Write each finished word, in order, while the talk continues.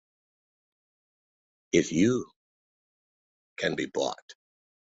If you can be bought,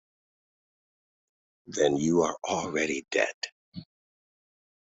 then you are already dead.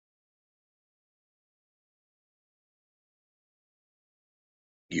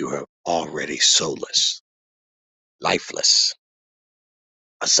 You are already soulless, lifeless,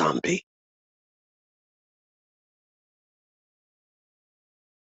 a zombie.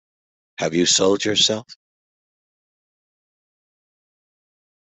 Have you sold yourself?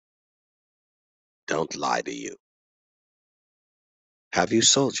 Don't lie to you. Have you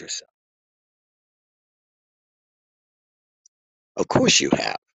sold yourself? Of course you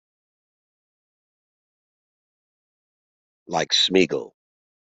have. Like Smeagol,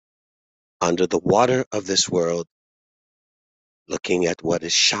 under the water of this world, looking at what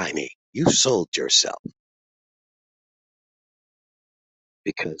is shiny, you sold yourself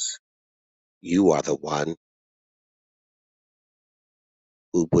because you are the one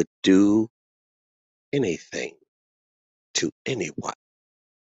who would do anything to anyone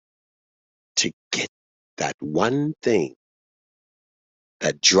to get that one thing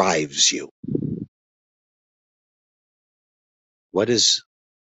that drives you. What is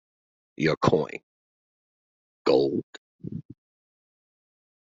your coin? Gold?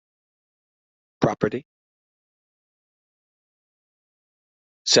 Property?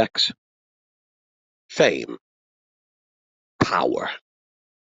 Sex? Fame? Power?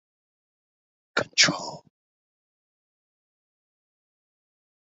 Control?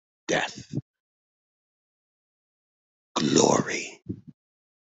 Death? Glory?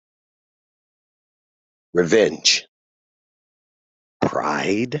 Revenge?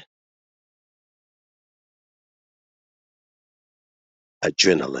 Pride?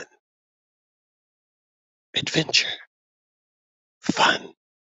 Adrenaline? Adventure? Fun?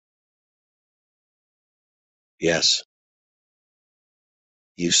 Yes,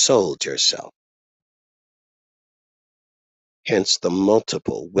 you sold yourself. Hence the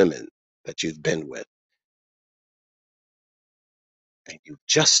multiple women that you've been with. And you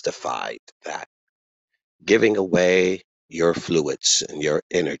justified that, giving away your fluids and your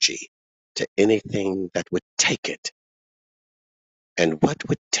energy to anything that would take it. And what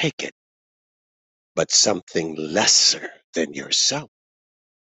would take it but something lesser than yourself?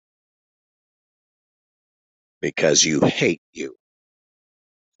 Because you hate you.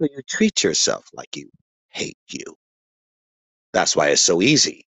 So you treat yourself like you hate you. That's why it's so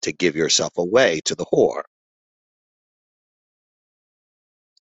easy to give yourself away to the whore.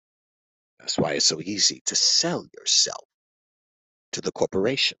 That's why it's so easy to sell yourself to the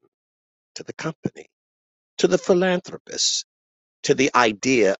corporation, to the company, to the philanthropist, to the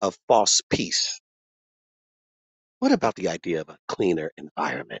idea of false peace. What about the idea of a cleaner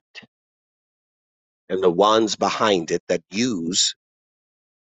environment? And the ones behind it that use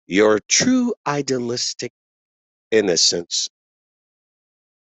your true idealistic innocence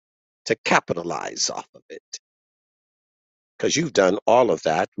to capitalize off of it. Because you've done all of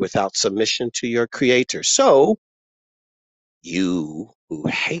that without submission to your creator. So, you who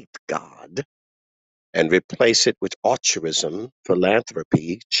hate God and replace it with altruism,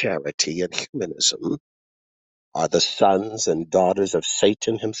 philanthropy, charity, and humanism are the sons and daughters of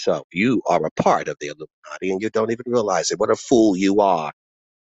Satan himself. You are a part of the Illuminati and you don't even realize it. What a fool you are.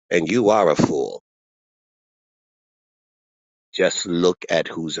 And you are a fool. Just look at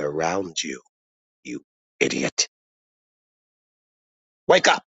who's around you, you idiot. Wake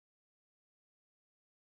up!